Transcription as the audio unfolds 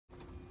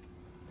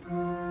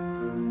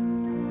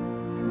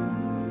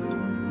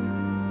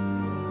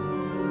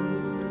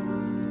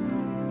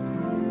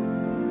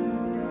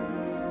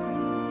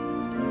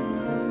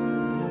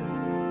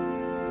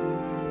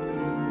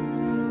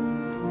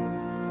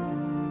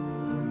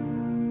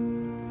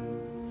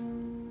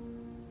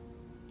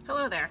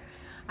there,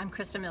 I'm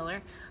Crista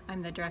Miller.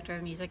 I'm the Director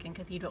of Music and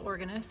Cathedral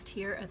Organist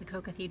here at the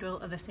Co-Cathedral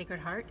of the Sacred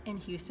Heart in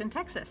Houston,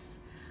 Texas.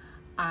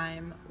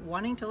 I'm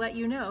wanting to let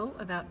you know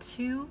about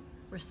 2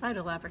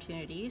 recital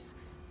opportunities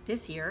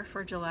this year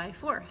for July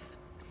 4th.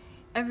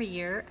 Every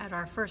year at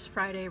our first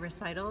Friday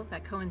recital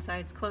that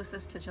coincides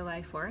closest to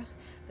July 4th,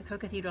 the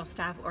Co-Cathedral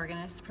staff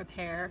organists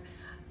prepare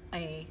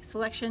a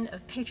selection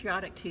of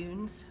patriotic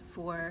tunes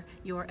for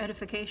your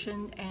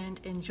edification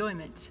and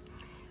enjoyment.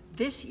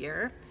 This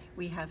year,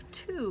 we have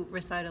 2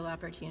 recital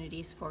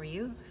opportunities for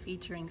you,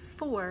 featuring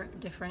 4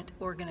 different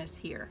organists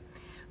here.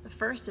 The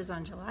first is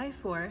on July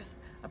 4th,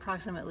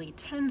 approximately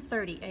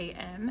 10:30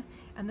 a.m.,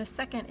 and the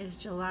second is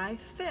July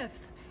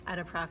 5th at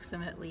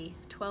approximately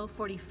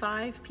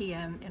 12:45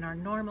 p.m. in our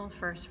normal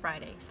First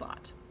Friday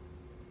slot.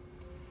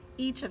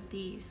 Each of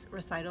these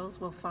recitals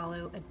will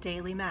follow a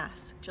daily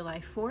Mass. July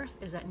 4th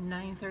is at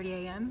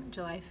 9:30 a.m.,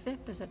 July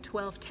 5th is at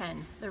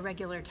 12:10, the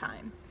regular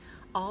time.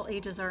 All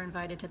ages are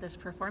invited to this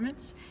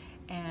performance,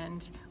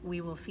 and we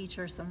will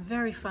feature some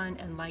very fun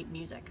and light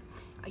music.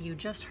 You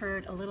just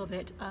heard a little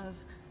bit of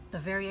the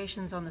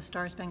Variations on the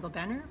Star-Spangled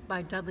Banner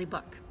by Dudley.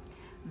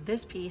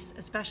 This piece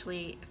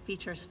especially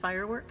features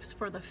fireworks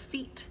for the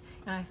feet,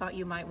 and I thought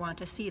you might want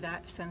to see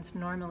that, since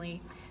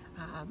normally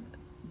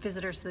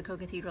visitors to the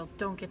Co-Cathedral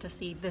don't get to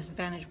see this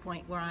vantage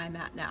point where I'm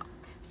at now.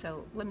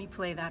 So let me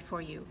play that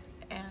for you,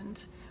 and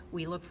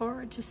we look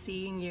forward to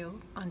seeing you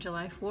on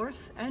July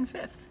 4th and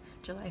 5th.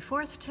 July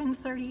 4th,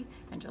 10:30,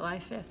 and July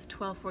 5th,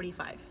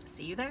 12:45.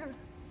 See you there.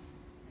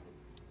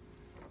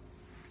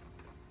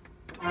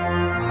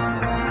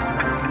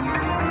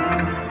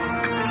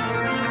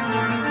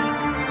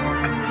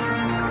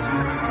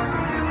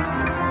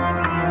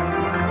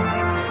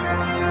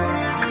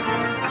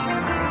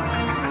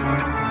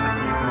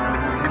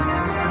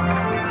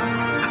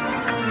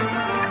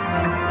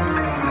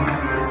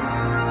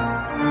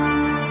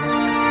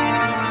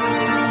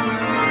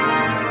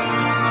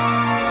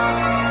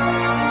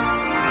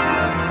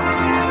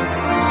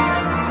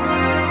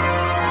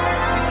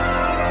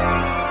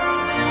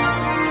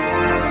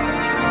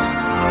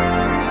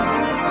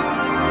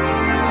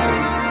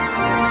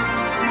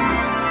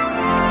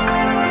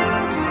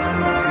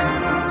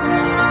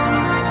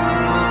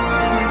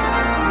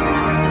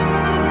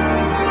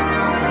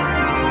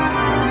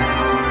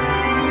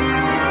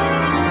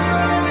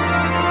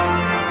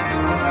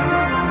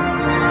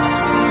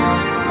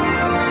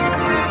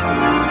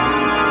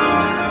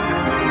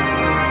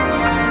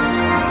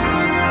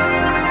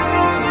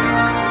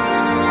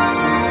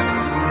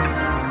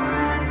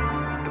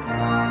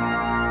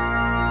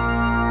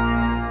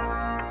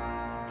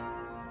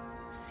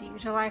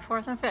 July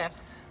 4th and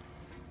 5th.